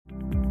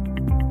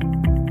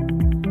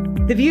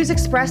The views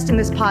expressed in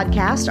this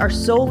podcast are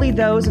solely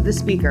those of the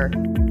speaker.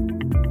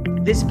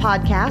 This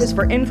podcast is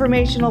for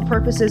informational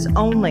purposes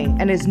only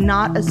and is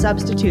not a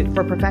substitute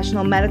for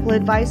professional medical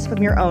advice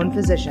from your own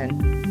physician.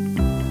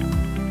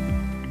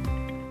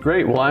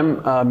 Great. Well,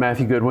 I'm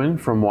Matthew Goodwin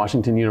from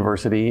Washington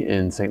University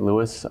in St.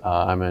 Louis.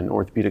 I'm an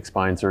orthopedic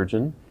spine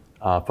surgeon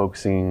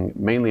focusing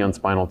mainly on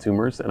spinal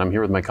tumors, and I'm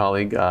here with my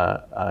colleague,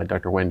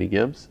 Dr. Wende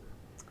Gibbs.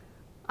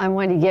 I'm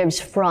Wende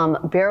Gibbs from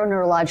Barrow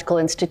Neurological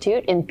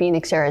Institute in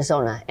Phoenix,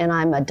 Arizona, and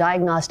I'm a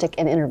diagnostic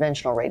and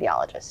interventional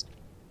radiologist.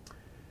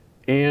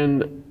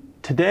 And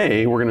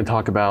today we're going to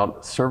talk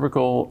about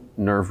cervical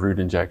nerve root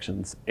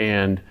injections.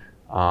 And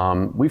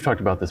we've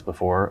talked about this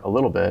before a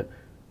little bit,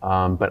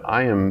 but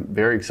I am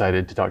very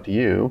excited to talk to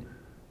you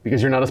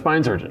because you're not a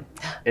spine surgeon.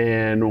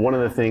 And one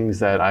of the things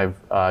that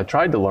I've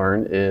tried to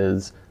learn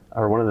is,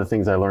 or one of the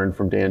things I learned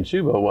from Dan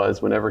Shubo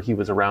was whenever he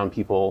was around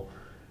people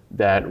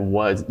that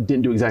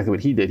didn't do exactly what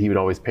he did, he would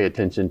always pay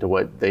attention to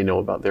what they know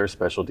about their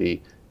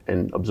specialty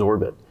and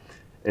absorb it.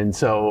 And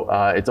so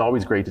it's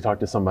always great to talk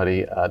to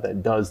somebody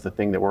that does the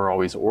thing that we're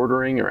always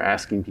ordering or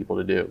asking people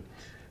to do.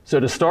 So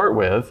to start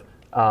with,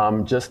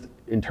 just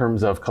in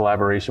terms of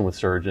collaboration with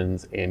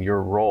surgeons and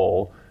your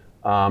role,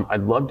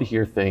 I'd love to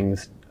hear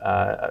things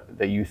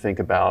that you think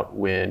about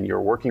when you're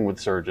working with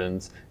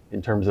surgeons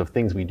in terms of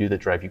things we do that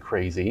drive you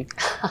crazy,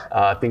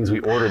 things we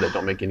order that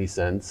don't make any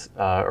sense,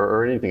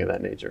 or anything of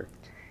that nature.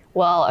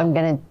 Well, I'm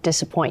going to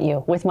disappoint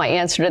you with my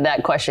answer to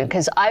that question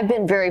because I've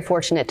been very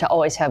fortunate to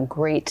always have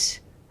great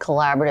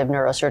collaborative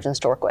neurosurgeons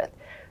to work with.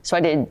 So I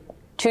did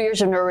 2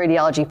 years of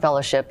neuroradiology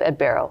fellowship at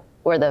Barrow,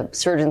 where the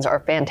surgeons are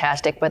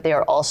fantastic, but they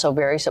are also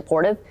very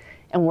supportive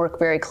and work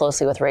very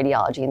closely with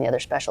radiology and the other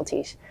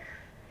specialties.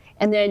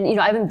 And then,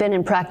 I haven't been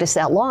in practice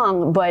that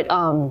long, but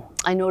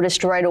I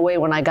noticed right away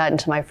when I got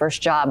into my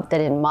first job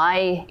that in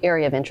my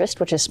area of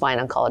interest, which is spine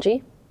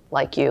oncology,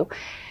 like you,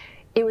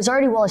 it was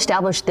already well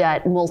established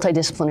that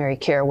multidisciplinary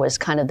care was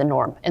kind of the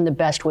norm and the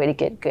best way to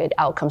get good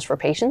outcomes for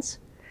patients.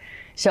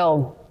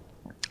 So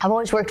I've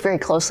always worked very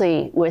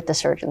closely with the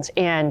surgeons.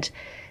 And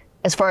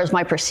as far as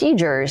my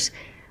procedures,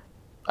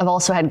 I've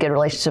also had good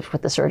relationships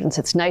with the surgeons.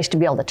 It's nice to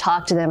be able to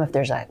talk to them if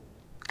there's a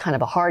kind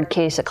of a hard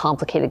case, a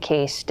complicated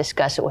case,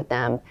 discuss it with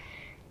them.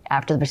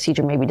 After the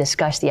procedure, maybe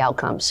discuss the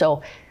outcomes.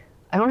 So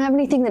I don't have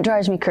anything that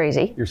drives me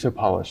crazy. You're so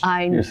polished.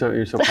 You're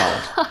so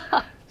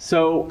polished.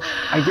 So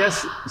I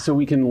guess, so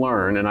we can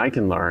learn, and I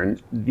can learn,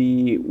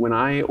 when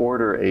I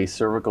order a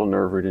cervical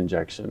nerve root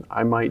injection,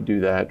 I might do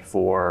that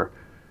for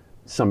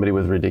somebody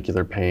with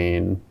radicular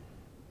pain,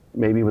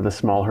 maybe with a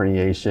small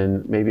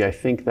herniation, maybe I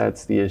think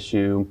that's the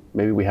issue,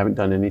 maybe we haven't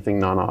done anything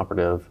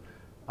non-operative.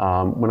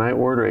 When I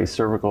order a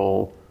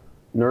cervical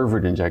nerve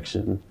root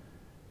injection,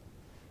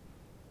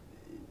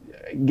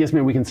 I guess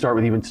maybe we can start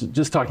with even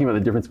just talking about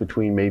the difference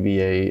between maybe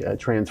a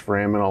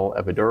transforaminal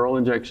epidural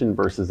injection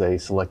versus a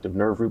selective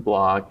nerve root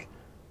block.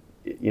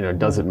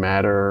 Does it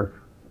matter?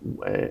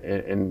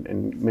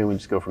 And maybe we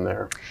just go from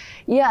there.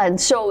 Yeah, and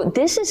so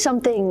this is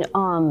something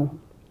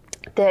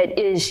that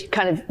is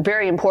kind of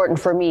very important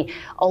for me.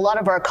 A lot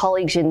of our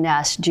colleagues in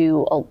NAS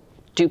do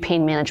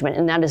pain management,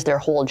 and that is their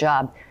whole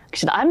job.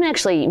 I'm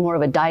actually more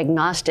of a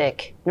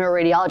diagnostic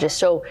neuroradiologist,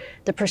 so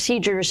the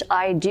procedures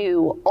I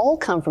do all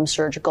come from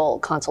surgical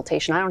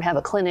consultation. I don't have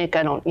a clinic.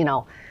 I don't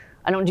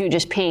do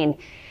just pain.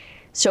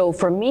 So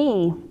for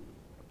me,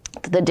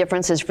 the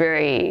difference is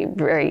very,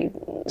 very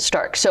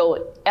stark.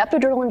 So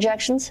epidural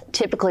injections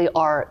typically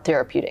are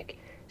therapeutic.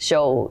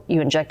 So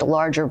you inject a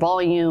larger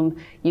volume,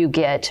 you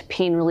get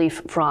pain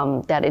relief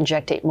from that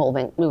injectate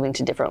moving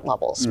to different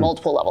levels,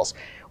 multiple levels.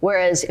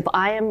 Whereas if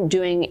I am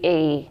doing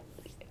a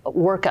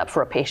workup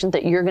for a patient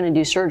that you're going to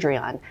do surgery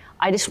on,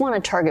 I just want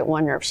to target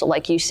one nerve. So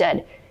like you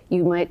said,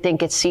 you might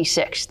think it's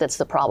C6 that's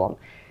the problem,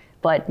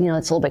 but it's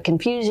a little bit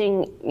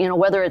confusing,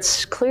 whether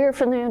it's clear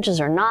from the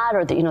images or not,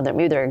 or that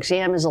maybe their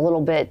exam is a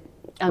little bit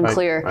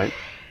unclear. Right.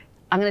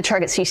 I'm going to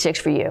target C6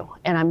 for you,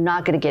 and I'm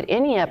not going to get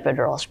any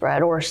epidural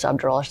spread or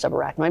subdural or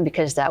subarachnoid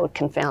because that would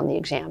confound the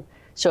exam.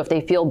 So if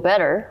they feel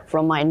better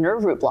from my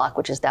nerve root block,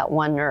 which is that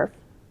one nerve,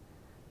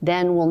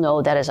 then we'll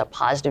know that is a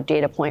positive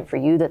data point for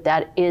you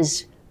that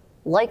is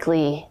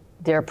likely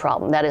their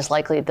problem. That is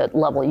likely the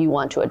level you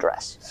want to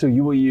address. So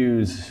you will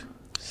use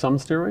some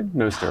steroid?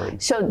 No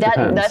steroid? So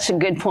that's a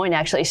good point,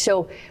 actually.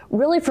 So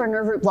really for a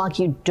nerve root block,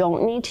 you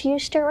don't need to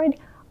use steroid.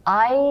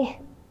 I,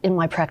 in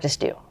my practice,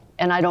 do.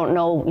 And I don't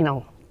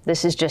know,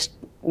 this is just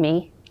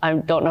me. I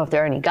don't know if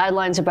there are any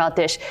guidelines about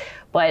this,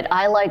 but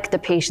I like the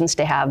patients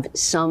to have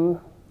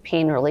some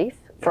pain relief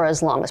for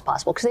as long as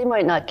possible because they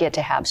might not get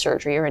to have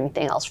surgery or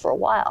anything else for a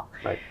while.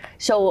 Right.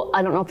 So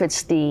I don't know if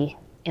it's the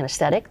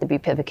anesthetic, the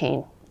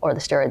bupivacaine, or the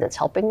steroid that's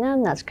helping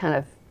them. That's kind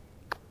of,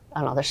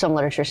 I don't know, there's some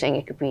literature saying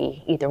it could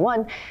be either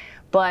one,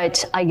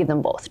 but I give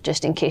them both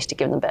just in case to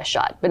give them the best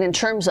shot. But in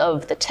terms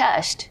of the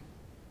test,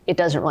 it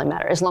doesn't really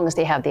matter as long as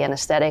they have the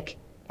anesthetic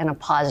and a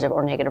positive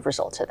or negative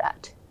result to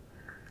that.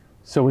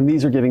 So when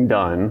these are getting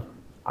done,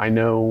 I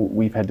know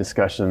we've had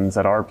discussions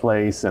at our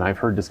place and I've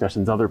heard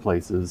discussions other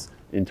places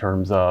in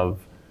terms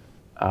of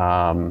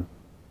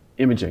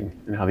imaging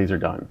and how these are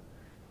done.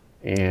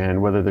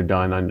 and whether they're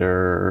done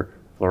under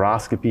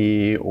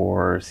fluoroscopy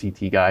or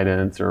CT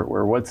guidance,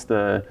 or what's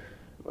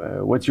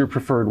your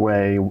preferred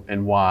way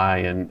and why,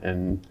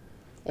 and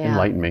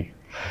enlighten me.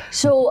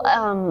 So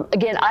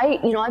again,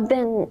 I've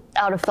been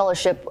out of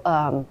fellowship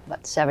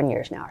about 7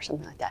 years now or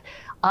something like that.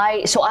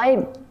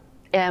 I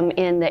am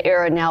in the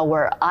era now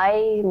where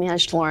I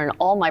managed to learn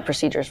all my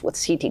procedures with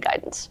CT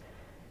guidance.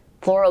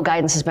 Fluoro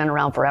guidance has been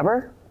around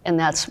forever, and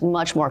that's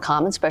much more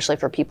common, especially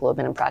for people who have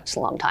been in practice a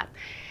long time.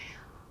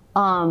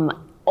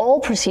 All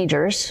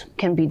procedures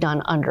can be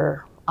done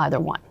under either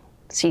one,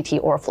 CT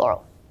or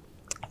fluoro.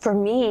 For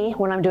me,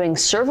 when I'm doing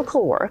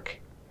cervical work,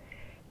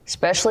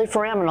 especially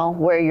foraminal,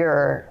 where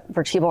your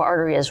vertebral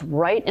artery is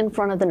right in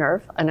front of the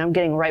nerve, and I'm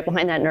getting right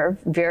behind that nerve,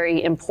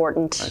 very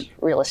important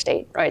real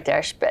estate right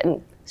there,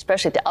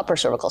 especially at the upper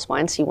cervical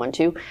spine, C1,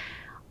 2.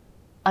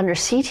 Under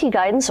CT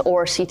guidance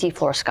or CT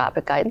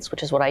fluoroscopic guidance,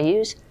 which is what I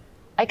use,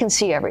 I can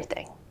see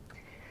everything.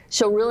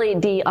 So really,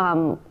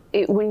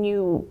 when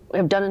you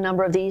have done a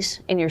number of these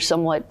and you're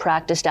somewhat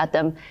practiced at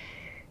them,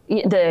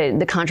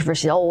 the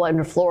controversy,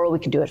 under fluoro we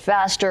can do it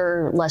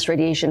faster, less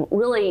radiation.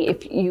 Really,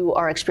 if you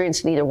are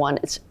experienced in either one,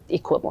 it's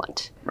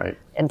equivalent. Right.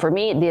 And for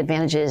me, the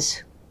advantage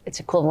is it's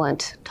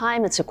equivalent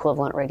time, it's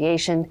equivalent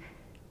radiation,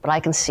 but I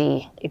can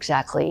see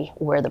exactly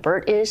where the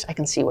vert is, I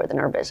can see where the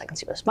nerve is, I can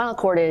see where the spinal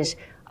cord is.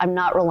 I'm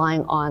not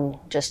relying on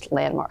just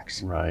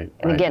landmarks. Right.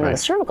 And again, in the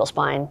cervical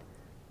spine,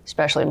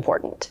 especially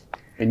important.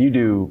 And you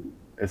do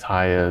as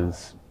high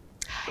as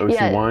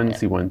OC1,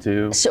 C1,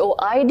 2? So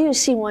I do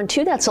C1,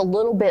 2. That's a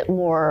little bit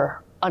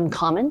more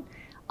uncommon.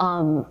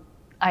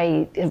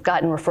 I have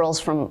gotten referrals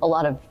from a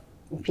lot of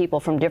people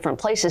from different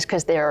places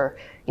because they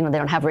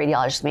don't have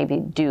radiologists maybe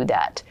do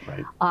that.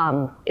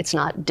 Right. It's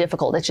not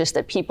difficult. It's just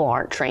that people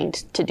aren't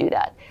trained to do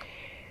that.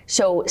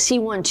 So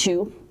C1,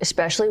 2,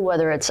 especially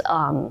whether it's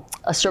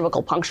a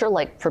cervical puncture,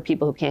 like for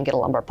people who can't get a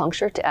lumbar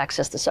puncture to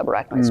access the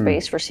subarachnoid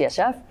space for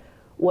CSF,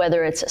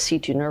 whether it's a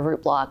C2 nerve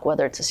root block,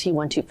 whether it's a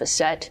C1, 2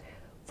 facet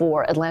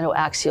for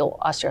atlantoaxial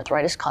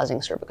osteoarthritis causing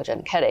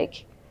cervicogenic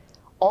headache.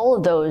 All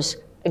of those,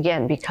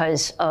 again,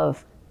 because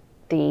of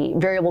the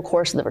variable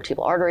course of the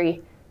vertebral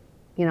artery,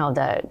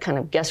 the kind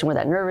of guessing where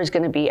that nerve is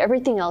going to be,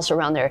 everything else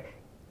around there,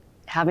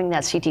 having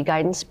that CT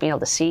guidance, being able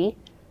to see.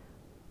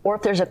 Or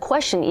if there's a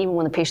question, even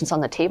when the patient's on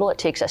the table, it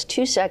takes us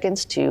 2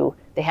 seconds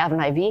they have an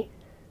IV,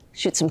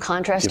 shoot some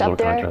contrast up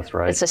there. Contrast,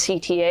 right. It's a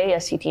CTA, a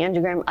CT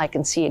angiogram. I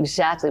can see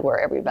exactly where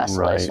every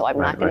vessel is, so I'm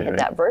not going to hit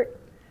that vert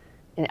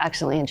and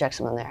accidentally inject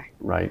someone there.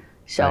 Right.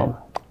 So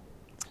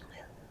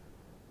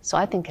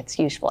I think it's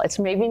useful. It's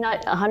maybe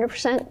not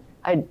 100%.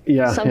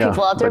 Some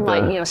people out there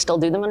might still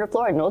do them under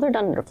fluoro. I know they're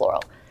done under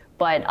fluoro.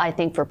 But I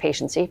think for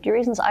patient safety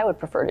reasons, I would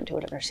prefer to do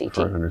it under CT.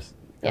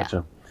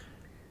 Gotcha.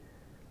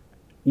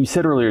 You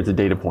said earlier it's a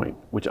data point,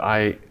 which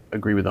I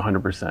agree with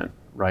 100%,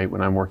 right?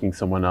 When I'm working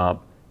someone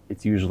up,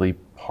 it's usually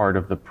part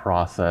of the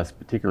process,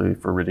 particularly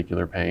for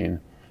radicular pain,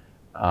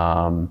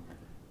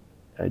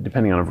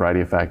 depending on a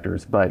variety of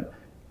factors. But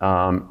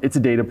it's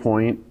a data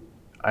point.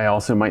 I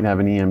also might have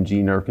an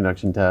EMG nerve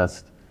conduction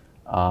test.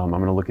 I'm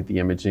going to look at the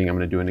imaging. I'm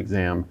going to do an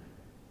exam.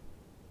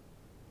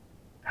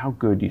 How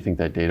good do you think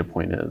that data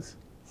point is?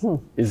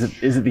 Is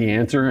it the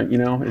answer?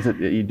 Is it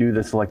you do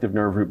the selective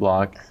nerve root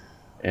block,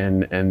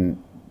 and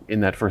in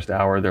that first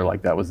hour they're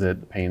like, that was it,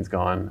 the pain's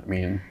gone? I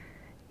mean,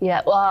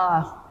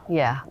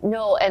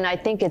 no, and I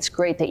think it's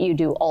great that you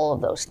do all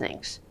of those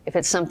things. If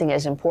it's something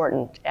as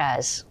important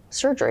as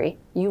surgery,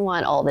 you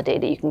want all the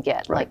data you can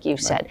get, like you've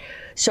said.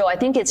 So I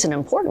think it's an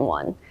important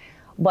one,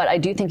 but I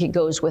do think it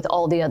goes with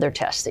all the other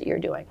tests that you're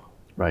doing.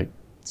 Right.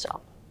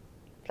 So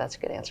that's a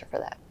good answer for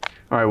that.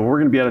 All right, well, we're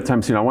going to be out of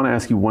time soon. I want to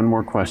ask you one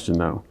more question,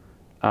 though.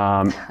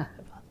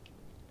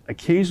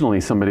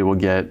 Occasionally somebody will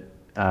get,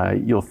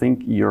 you'll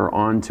think you're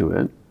onto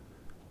it.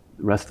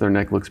 The rest of their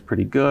neck looks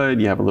pretty good.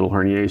 You have a little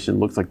herniation,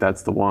 looks like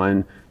that's the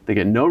one. They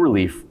get no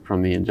relief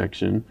from the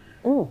injection.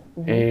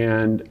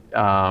 And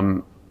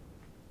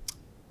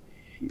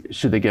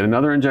should they get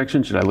another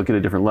injection? Should I look at a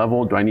different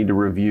level? Do I need to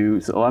review?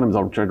 So a lot of times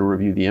I'll try to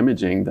review the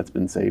imaging that's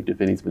been saved, if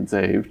any's been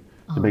saved,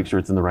 to make sure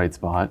it's in the right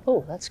spot.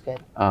 Oh, that's good.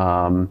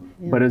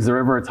 But is there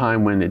ever a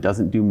time when it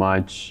doesn't do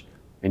much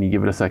and you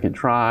give it a second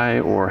try,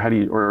 or how do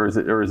you, or is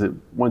it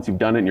once you've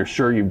done it and you're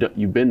sure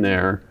you've been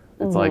there,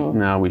 it's like,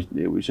 no, we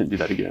shouldn't do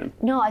that again?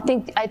 No, I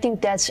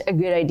think that's a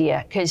good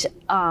idea, because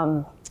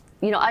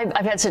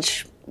I've had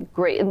such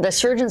great, the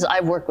surgeons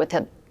I've worked with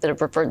that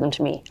have referred them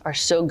to me are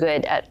so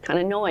good at kind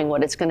of knowing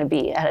what it's going to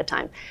be ahead of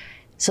time.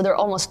 So they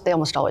almost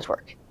always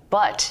work.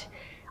 But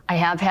I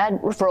have had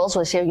referrals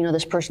where they say,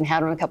 this person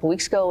had one a couple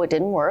weeks ago, it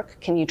didn't work.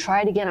 Can you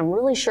try it again? I'm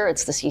really sure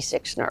it's the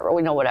C6 nerve, or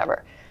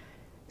whatever.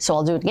 So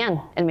I'll do it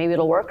again, and maybe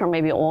it'll work or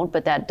maybe it won't,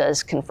 but that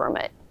does confirm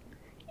it.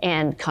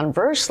 And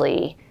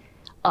conversely,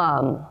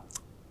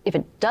 if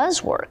it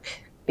does work,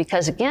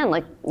 because again,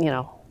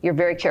 you're a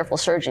very careful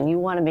surgeon, you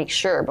want to make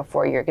sure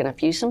before you're going to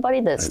fuse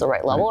somebody that it's the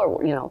right level,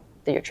 or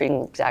that you're treating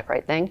the exact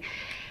right thing.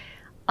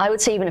 I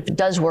would say even if it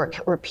does work,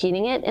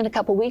 repeating it in a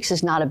couple weeks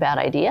is not a bad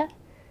idea,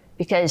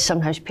 because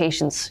sometimes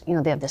patients,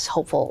 they have this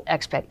hopeful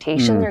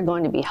expectation they're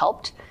going to be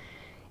helped.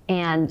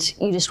 and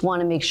you just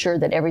want to make sure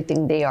that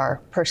everything they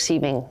are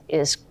perceiving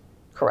is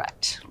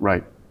correct.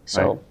 Right.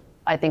 So right.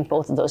 I think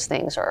both of those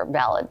things are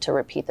valid to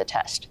repeat the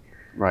test.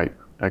 Right.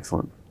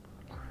 Excellent.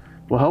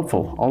 Well,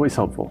 helpful. Always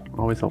helpful.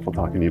 Always helpful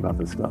talking to you about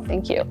this stuff.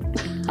 Thank you.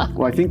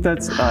 Well, I think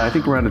I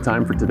think we're out of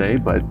time for today,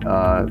 but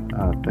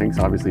thanks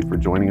obviously for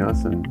joining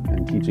us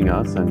and teaching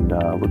us, and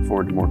look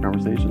forward to more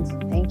conversations.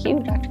 Thank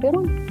you, Dr.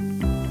 Goodwin.